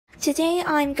Today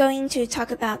I'm going to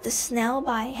talk about The Snail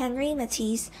by Henri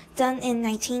Matisse, done in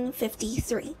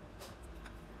 1953.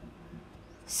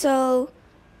 So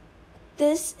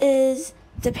this is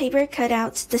the paper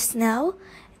cutout, The Snail,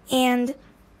 and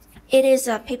it is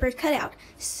a paper cutout.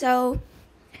 So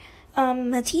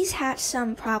Matisse had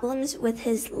some problems with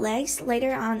his legs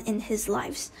later on in his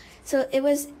lives. So it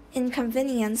was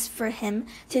inconvenience for him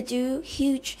to do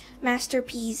huge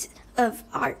masterpiece of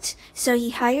art. So he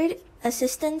hired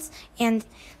assistants, and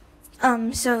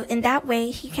so in that way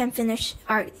he can finish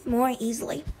art more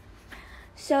easily.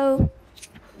 So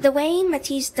the way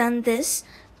Matisse done this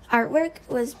artwork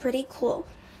was pretty cool.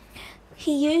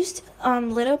 He used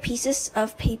little pieces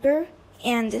of paper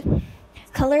and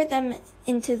colored them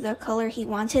into the color he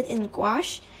wanted in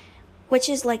gouache, which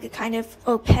is like a kind of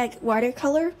opaque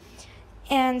watercolor,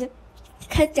 and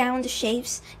cut down the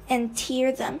shapes and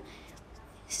tear them.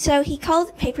 So he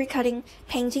called paper cutting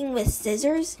painting with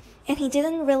scissors, and he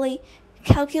didn't really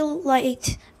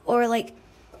calculate or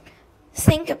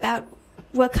think about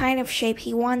what kind of shape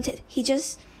he wanted. He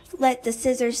just let the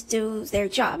scissors do their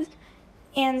job.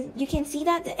 And you can see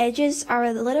that the edges are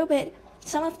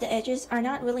some of the edges are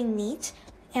not really neat,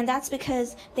 and that's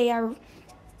because they are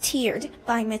tiered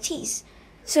by Matisse.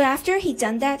 So after he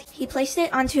done that, he placed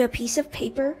it onto a piece of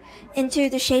paper into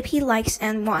the shape he likes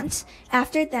and wants.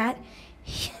 After that,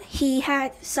 he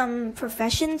had some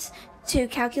professions to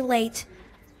calculate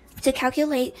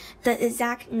the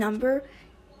exact number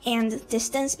and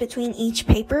distance between each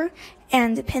paper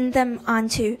and pin them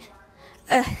onto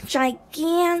a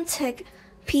gigantic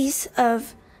piece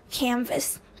of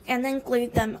canvas and then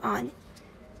glued them on.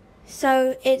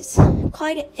 So it's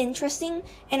quite interesting,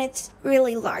 and it's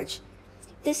really large.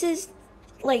 This is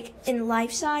in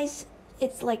life size,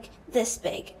 it's like this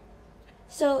big.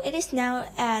 So it is now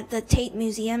at the Tate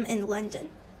Museum in London.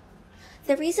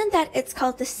 The reason that it's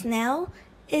called the snail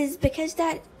is because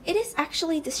that it is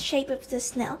actually the shape of the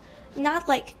snail, not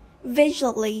just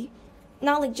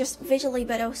visually,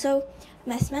 but also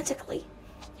mathematically.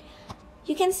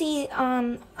 You can see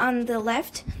on the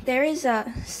left there is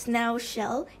a snail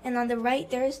shell, and on the right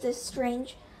there is this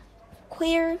strange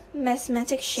queer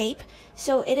mathematic shape.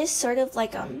 So it is sort of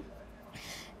like a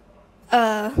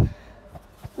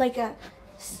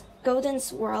golden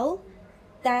swirl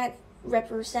that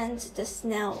represents the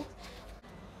snail.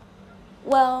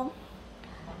 Well,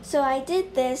 so I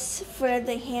did this for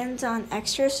the hands-on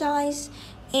exercise,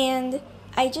 and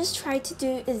I just tried to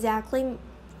do exactly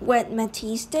what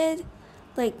Matisse did,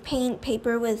 like paint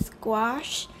paper with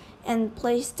gouache and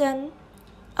place them,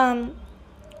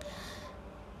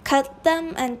 cut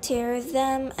them and tear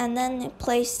them, and then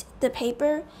place the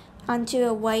paper onto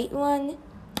a white one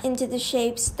into the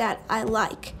shapes that I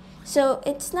like. So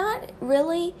it's not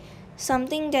really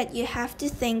something that you have to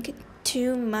think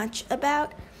too much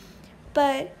about,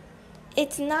 but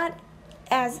it's not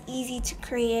as easy to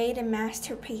create a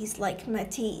masterpiece like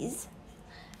Matisse.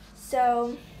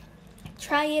 So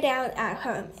try it out at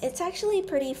home. It's actually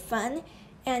pretty fun,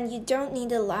 and you don't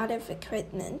need a lot of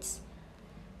equipment.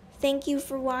 Thank you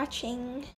for watching.